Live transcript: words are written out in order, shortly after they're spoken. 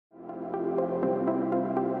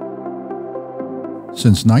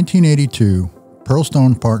Since 1982,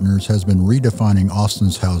 Pearlstone Partners has been redefining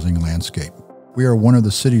Austin's housing landscape. We are one of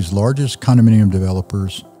the city's largest condominium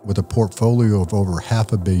developers with a portfolio of over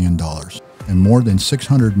 $500 million and more than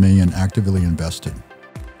 $600 million actively invested.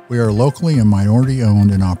 We are locally and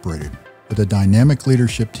minority-owned and operated, with a dynamic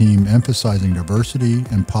leadership team emphasizing diversity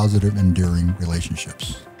and positive, enduring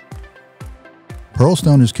relationships.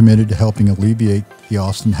 Pearlstone is committed to helping alleviate the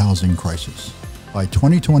Austin housing crisis. By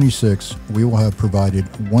 2026, we will have provided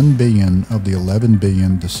 $1 billion of the $11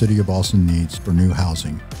 billion the City of Austin needs for new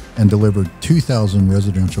housing and delivered 2,000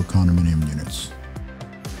 residential condominium units.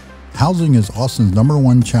 Housing is Austin's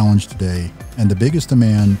 #1 challenge today, and the biggest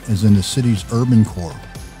demand is in the city's urban core.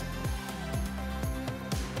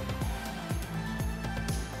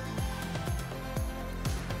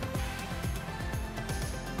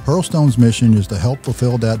 Pearlstone's mission is to help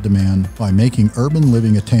fulfill that demand by making urban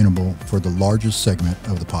living attainable for the largest segment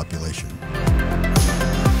of the population.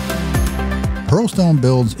 Pearlstone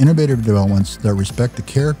builds innovative developments that respect the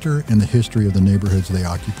character and the history of the neighborhoods they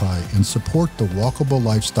occupy and support the walkable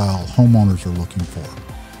lifestyle homeowners are looking for.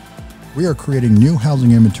 We are creating new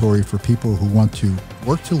housing inventory for people who want to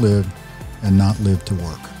work to live and not live to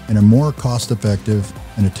work in a more cost-effective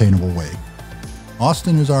and attainable way.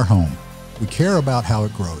 Austin is our home. We care about how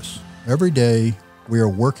it grows. Every day, we are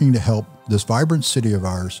working to help this vibrant city of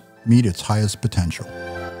ours meet its highest potential.